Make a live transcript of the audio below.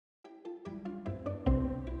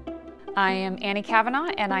I am Annie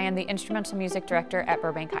Kavanaugh, and I am the instrumental music director at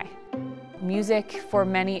Burbank High. Music for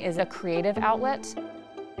many is a creative outlet.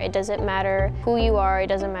 It doesn't matter who you are, it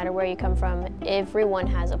doesn't matter where you come from, everyone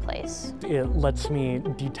has a place. It lets me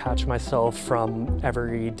detach myself from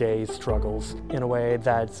everyday struggles in a way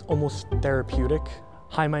that's almost therapeutic.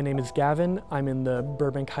 Hi, my name is Gavin. I'm in the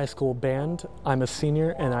Burbank High School band. I'm a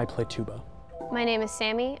senior and I play tuba. My name is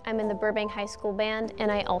Sammy. I'm in the Burbank High School band and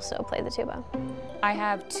I also play the tuba. I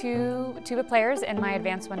have 2 tuba players in my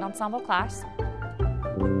advanced wind ensemble class.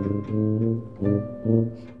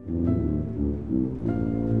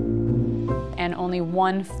 And only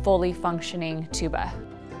 1 fully functioning tuba.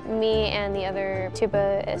 Me and the other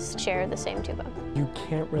tubaist share the same tuba. You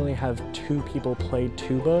can't really have 2 people play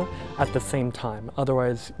tuba at the same time.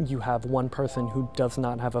 Otherwise, you have one person who does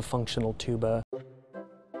not have a functional tuba.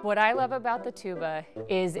 What I love about the tuba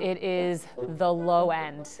is it is the low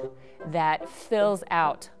end that fills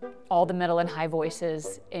out all the middle and high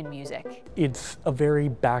voices in music. It's a very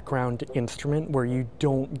background instrument where you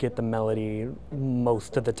don't get the melody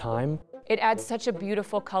most of the time. It adds such a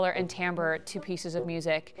beautiful color and timbre to pieces of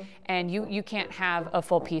music, and you can't have a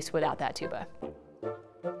full piece without that tuba.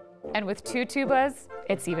 And with 2 tubas,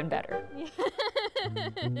 it's even better.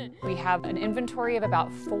 We have an inventory of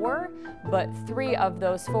about 4, but 3 of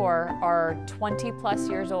those 4 are 20+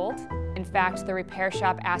 years old. In fact, the repair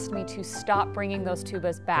shop asked me to stop bringing those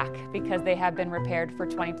tubas back because they have been repaired for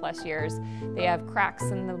 20+ years. They have cracks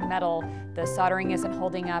in the metal, the soldering isn't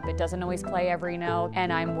holding up, it doesn't always play every note,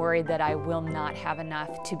 and I'm worried that I will not have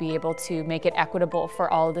enough to be able to make it equitable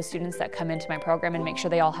for all of the students that come into my program and make sure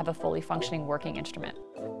they all have a fully functioning working instrument.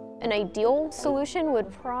 An ideal solution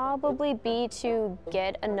would probably be to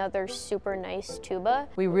get another super nice tuba.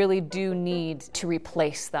 We really do need to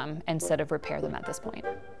replace them instead of repair them at this point.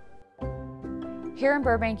 Here in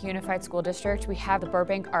Burbank Unified School District, we have the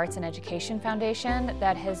Burbank Arts and Education Foundation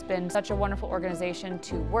that has been such a wonderful organization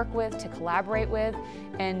to work with, to collaborate with,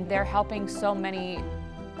 and they're helping so many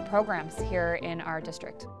programs here in our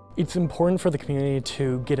district. It's important for the community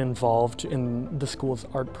to get involved in the school's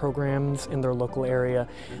art programs in their local area,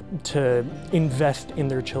 to invest in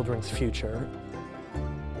their children's future.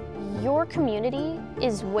 Your community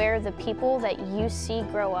is where the people that you see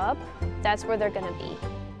grow up, that's where they're gonna be.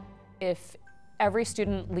 If every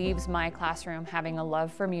student leaves my classroom having a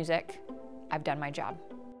love for music, I've done my job.